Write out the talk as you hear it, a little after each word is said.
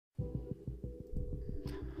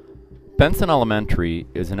Bentsen Elementary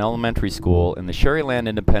is an elementary school in the Sharyland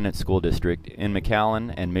Independent School District in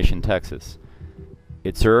McAllen and Mission, Texas.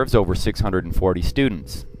 It serves over 640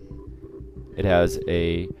 students. It has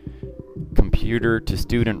a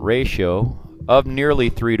computer-to-student ratio of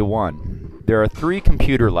nearly 3:1. There are 3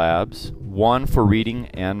 computer labs, one for reading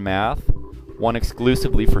and math, one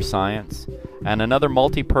exclusively for science, and another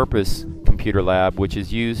multi-purpose computer lab which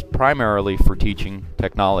is used primarily for teaching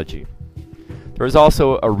technology. There is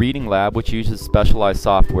also a reading lab which uses specialized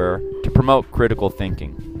software to promote critical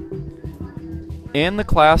thinking. In the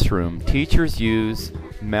classroom, teachers use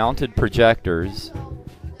mounted projectors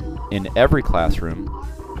in every classroom,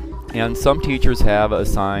 and some teachers have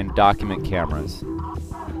assigned document cameras.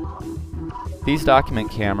 These document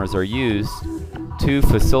cameras are used to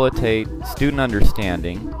facilitate student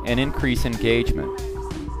understanding and increase engagement.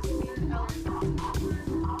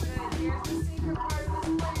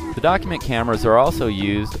 The document cameras are also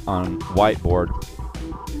used on whiteboard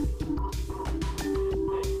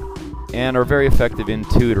and are very effective in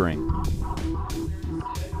tutoring.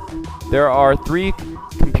 There are 3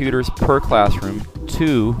 computers per classroom,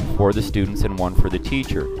 2 for the students and 1 for the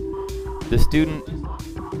teacher. The student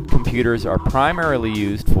computers are primarily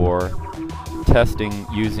used for testing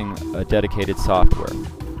using a dedicated software.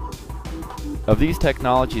 Of these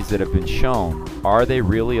technologies that have been shown, are they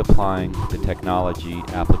really applying the technology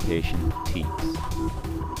application teams?